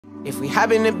If we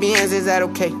hop in the Benz, is that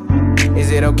okay? Is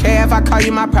it okay if I call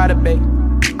you my pride, babe?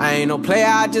 I ain't no player,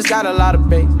 I just got a lot of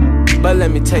babe. But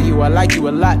let me tell you, I like you a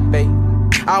lot, babe.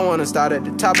 I wanna start at the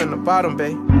top and the bottom,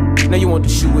 babe. Now you want the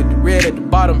shoe with the red at the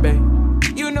bottom, babe.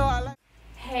 You know I like.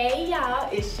 Hey y'all,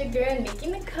 it's your girl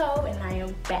Nikki Nicole, and I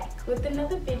am back with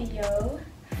another video.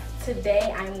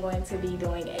 Today I'm going to be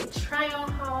doing a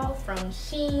try-on haul from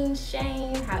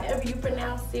Shein, however you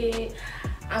pronounce it.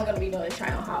 I'm gonna be doing a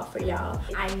try-on haul for y'all.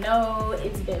 I know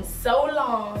it's been so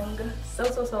long,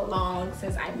 so long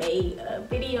since I made a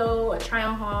video, a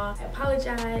try-on haul. I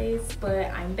apologize, but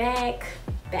I'm back,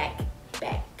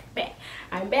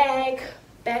 I'm back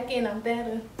and I'm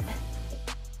better.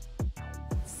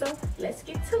 So let's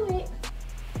get to it.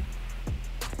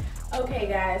 Okay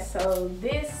guys, so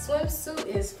this swimsuit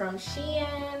is from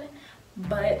Shein,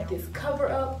 but this cover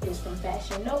up is from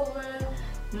Fashion Nova.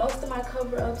 Most of my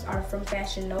cover-ups are from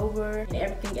Fashion Nova and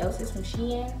everything else is from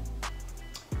Shein.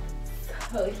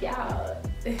 So y'all,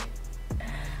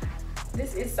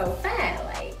 this is so fun.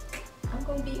 Like, I'm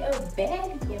gonna be a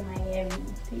baddie in Miami.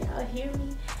 Do y'all hear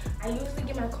me? I usually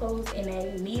get my clothes in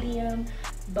a medium,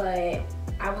 but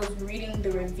I was reading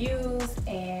the reviews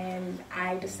and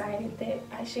I decided that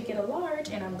I should get a large,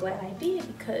 and I'm glad I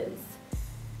did because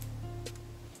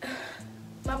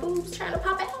my boobs trying to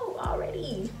pop out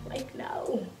already. Like,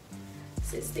 no,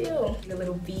 sit still. The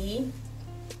little V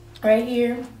right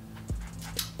here,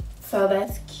 so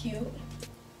that's cute.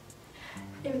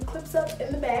 And it clips up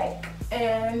in the back,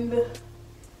 and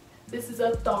this is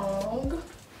a thong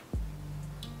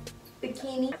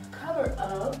bikini. Cover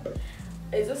up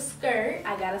is a skirt.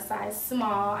 I got a size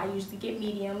small. I usually get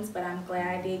mediums, but I'm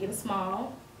glad I did get a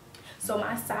small. So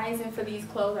my sizing for these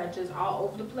clothes are just all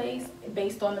over the place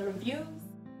based on the reviews.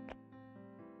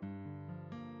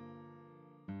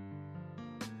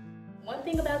 One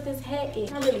thing about this hat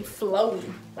is not really flowy,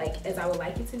 like as I would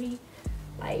like it to be.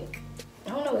 Like, I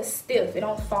don't know, it's stiff. It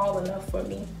don't fall enough for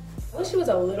me. I wish it was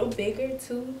a little bigger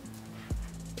too,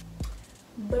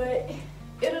 but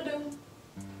it'll do.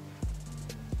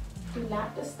 Do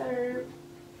not disturb.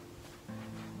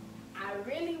 I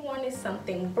really wanted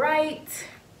something bright,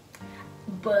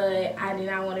 but I did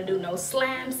not want to do no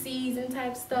slam season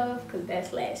type stuff because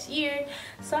that's last year.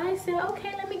 So I said,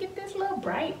 okay, let me get this little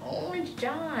bright orange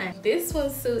John. This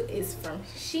swimsuit is from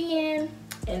Shein,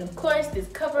 and of course this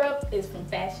cover up is from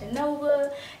Fashion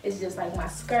Nova. It's just like my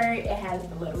skirt. It has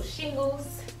the little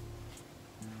shingles.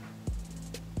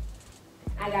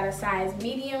 I got a size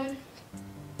medium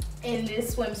in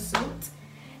this swimsuit.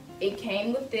 It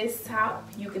came with this top.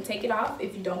 You can take it off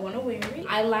if you don't want to wear it.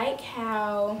 I like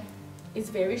how it's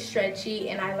very stretchy,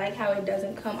 and I like how it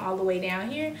doesn't come all the way down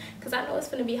here because I know it's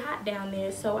gonna be hot down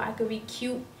there, so I could be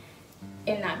cute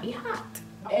and not be hot.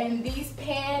 And these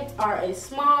pants are a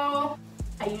small.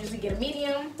 I usually get a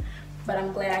medium, but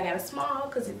I'm glad I got a small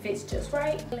because it fits just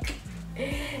right.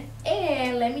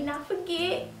 And let me not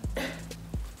forget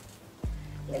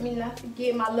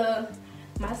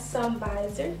my sun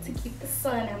visor to keep the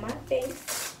sun out my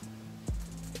face.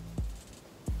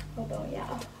 Hold on,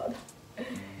 y'all. Hold on.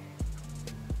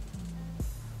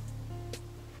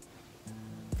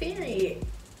 Period.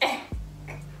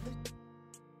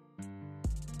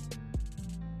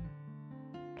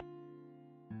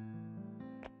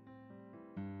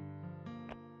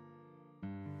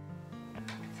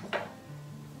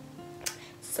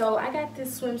 So I got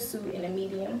this swimsuit in a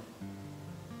medium.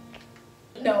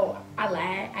 No, I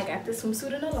lied. I got this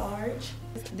swimsuit in a large.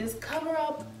 This cover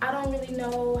up, I don't really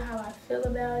know how I feel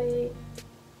about it.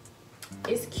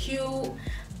 It's cute,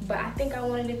 but I think I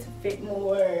wanted it to fit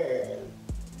more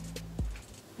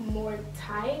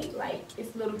tight. Like,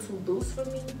 it's a little too loose for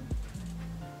me.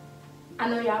 I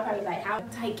know y'all probably like, how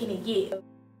tight can it get?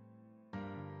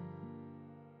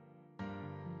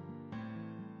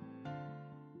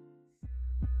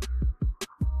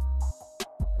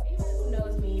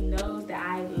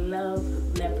 I love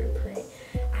leopard print.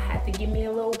 I had to give me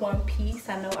a little one piece.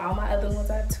 I know all my other ones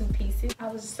are two pieces. I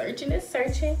was searching,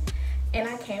 and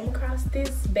I came across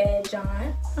this badge on.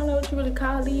 I don't know what you really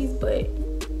call these, but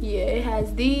yeah, it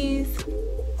has these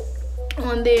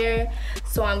on there.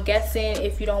 So I'm guessing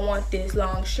if you don't want this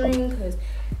long string, because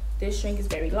this string is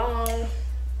very long,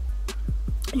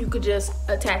 you could just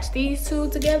attach these two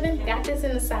together. Got this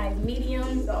in a size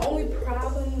medium. The only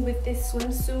problem with this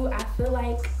swimsuit, I feel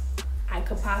like I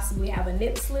could possibly have a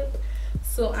nip slip,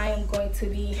 so I am going to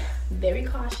be very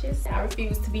cautious. I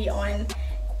refuse to be on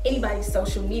anybody's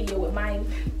social media with my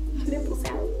nipples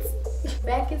out.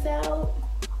 Back is out.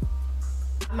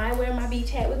 I might wear my beach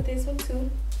hat with this one too.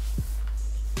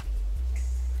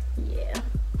 Yeah,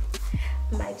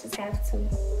 might just have to.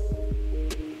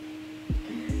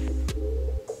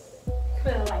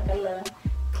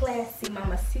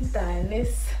 mamacita in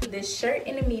this shirt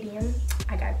in a medium.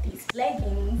 I got these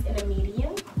leggings in a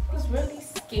medium. I was really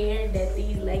scared that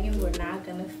these leggings were not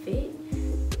gonna fit.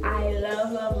 I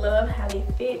love how they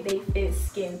fit. They fit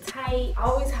skin tight. I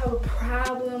always have a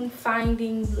problem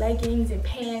finding leggings and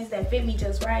pants that fit me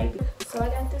just right. So I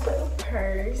got this little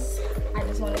purse. I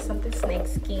just wanted something snake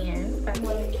skin. If I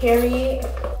want to carry it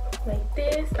like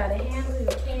this by the handle, you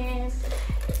can.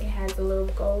 It has a little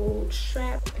gold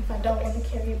strap. If I don't want to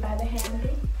carry it by the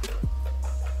handle,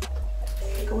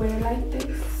 I can wear it like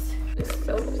this. It's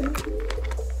so cute.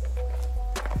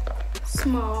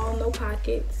 Small, no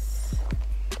pockets.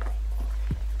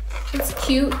 It's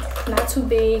cute, not too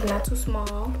big, not too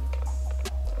small.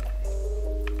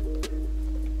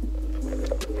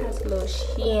 Has a little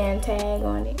Shein tag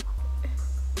on it.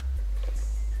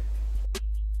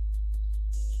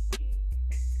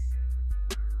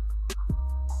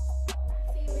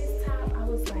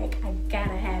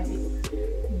 Gotta have it,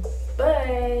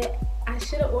 but I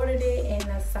should have ordered it in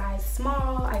a size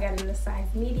small. I got it in a size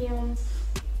medium.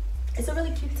 It's a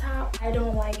really cute top. I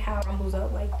don't like how it crumbles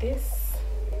up like this.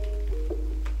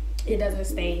 It doesn't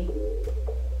stay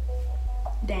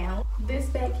down. This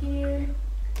back here,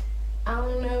 I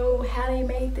don't know how they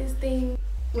made this thing.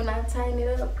 When I tighten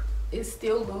it up, it's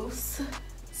still loose.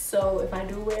 So if I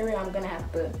do wear it, I'm gonna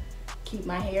have to keep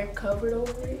my hair covered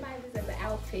over it. I this as an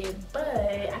outfit, but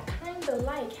I kind of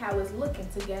like how it's looking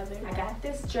together. I got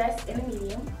this dress in a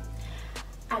medium.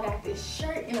 I got this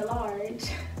shirt in a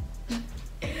large.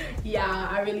 Yeah,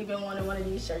 I really been wanting one of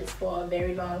these shirts for a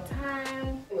very long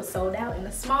time. It was sold out in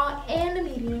a small and a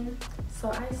medium, so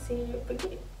I said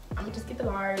forget it. I'm gonna just get the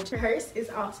large. The purse is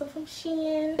also from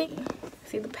Shein.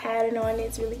 See the pattern on it,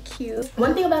 it's really cute.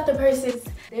 One thing about the purse is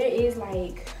there is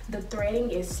like the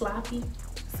threading is sloppy.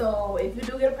 So if you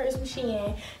do get a purse from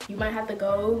Shein, you might have to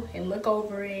go and look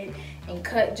over it and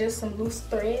cut just some loose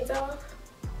threads off.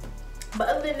 But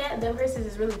other than that, the purse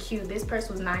is really cute. This purse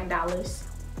was $9.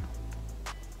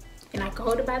 And I could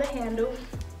hold it by the handle.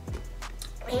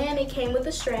 And it came with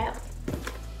a strap.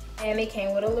 And it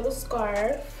came with a little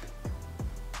scarf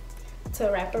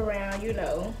to wrap around, you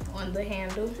know, on the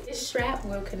handle. This strap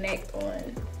will connect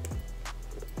on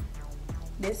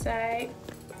this side,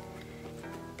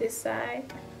 this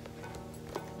side.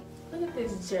 Look at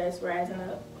this dress rising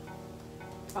up.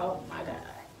 Oh my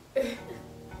God.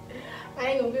 I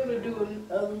ain't gonna be able to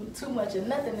do too much of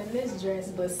nothing in this dress,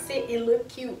 but sit and look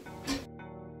cute.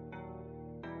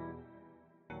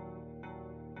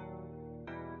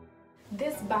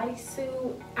 This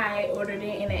bodysuit, I ordered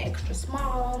it in an extra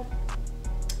small.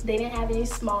 They didn't have any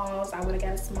smalls. I would've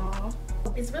got a small.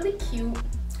 It's really cute.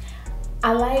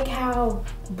 I like how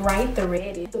bright the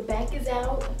red is. The back is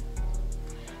out.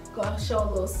 Gonna show a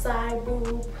little side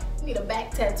boob. Need a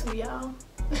back tattoo, y'all.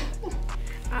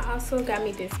 I also got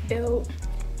me this belt.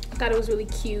 I thought it was really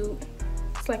cute.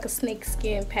 It's like a snake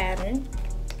skin pattern.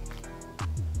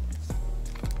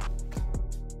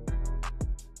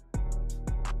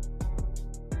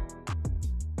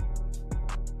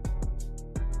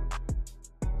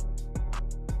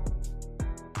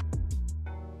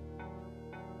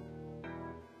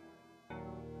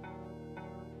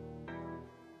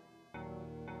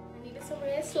 Some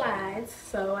red slides,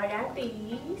 so I got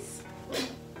these.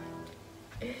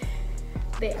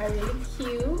 They are really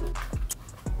cute.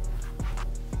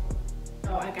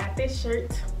 Oh, I got this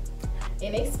shirt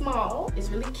in a small. It's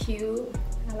really cute.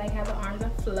 I like how the arms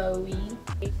are flowy.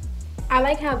 I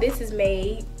like how this is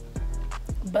made,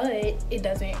 but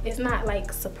it's not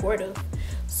like supportive.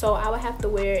 So I would have to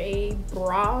wear a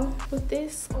bra with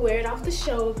this. Wear it off the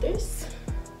shoulders.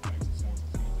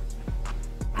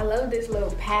 I love this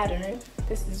little pattern.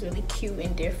 This is really cute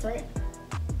and different.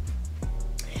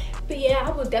 But yeah,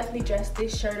 I would definitely dress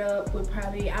this shirt up with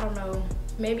probably, I don't know,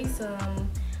 maybe some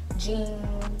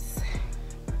jeans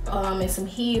and some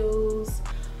heels,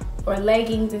 or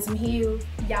leggings and some heels.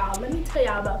 Y'all, let me tell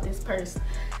y'all about this purse.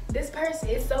 This purse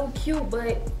is so cute,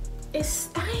 but it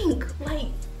stank. Like,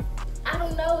 I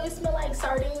don't know, it smells like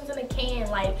sardines in a can.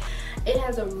 Like, it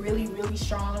has a really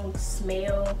strong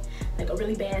smell, like a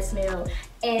really bad smell,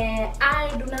 and I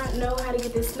do not know how to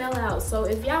get this smell out. So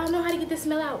if y'all know how to get this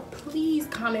smell out, please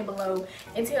comment below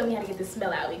and tell me how to get this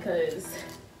smell out, because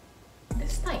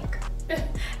this stink.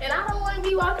 And I don't want to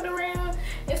be walking around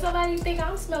and somebody think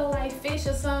I'm smelling like fish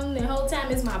or something the whole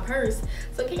time it's my purse.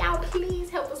 So can y'all please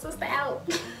help a sister out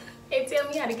and tell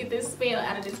me how to get this smell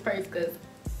out of this purse, because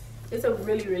it's a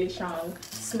really strong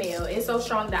smell. It's so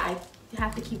strong that I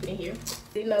have to keep it in here.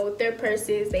 You know, with their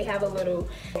purses, they have a little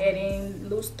threading,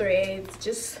 loose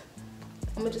threads.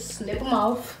 I'm gonna just snip them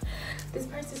off. This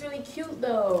purse is really cute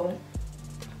though.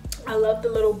 I love the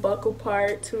little buckle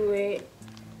part to it.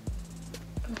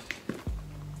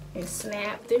 And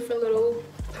snap, different little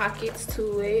pockets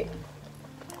to it.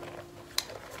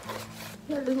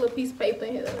 Got this little piece of paper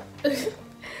in here.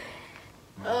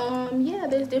 Yeah,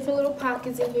 there's different little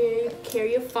pockets in here. You can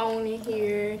carry your phone in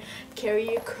here,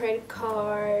 carry your credit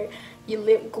card, your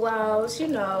lip gloss. You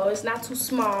know, it's not too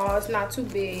small, it's not too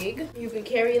big. You can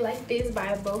carry it like this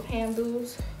by both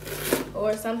handles,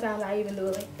 or sometimes I even do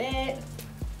it like that.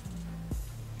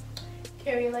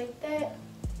 Carry it like that.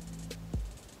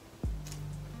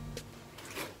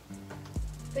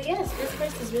 But yes, this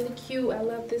purse is really cute. I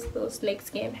love this little snake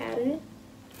skin pattern.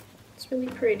 It's really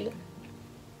pretty.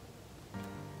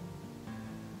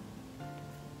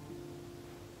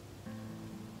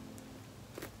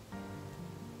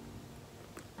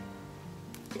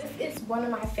 This is one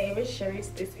of my favorite shirts.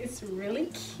 This is really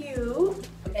cute.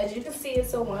 As you can see,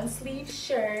 it's a one sleeve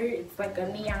shirt. It's like a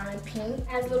neon pink. It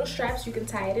has little straps. You can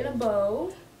tie it in a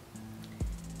bow.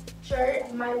 Shirt,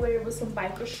 I might wear it with some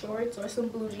biker shorts or some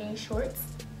blue jean shorts.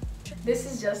 This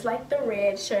is just like the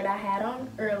red shirt I had on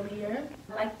earlier.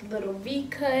 I like the little V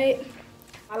cut.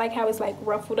 I like how it's like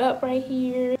ruffled up right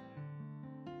here.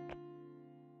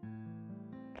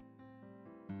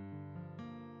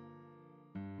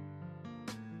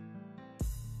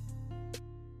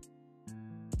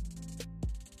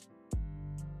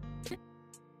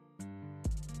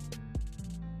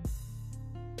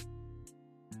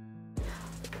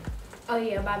 Oh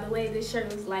yeah, by the way, this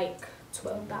shirt was like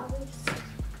 $12.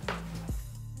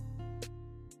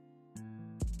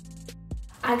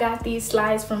 I got these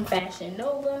slides from Fashion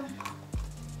Nova.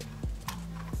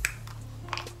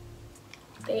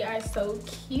 They are so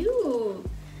cute.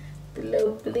 The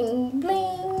little bling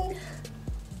bling.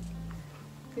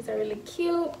 These are really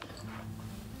cute.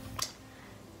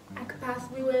 I could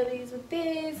possibly wear these with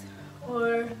this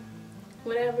or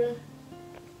whatever.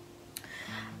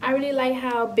 I really like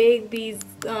how big these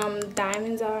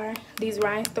diamonds are. These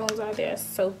rhinestones are. They're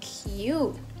so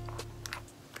cute.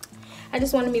 I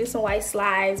just wanted me some white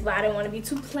slides, but I didn't want to be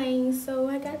too plain, so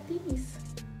I got these.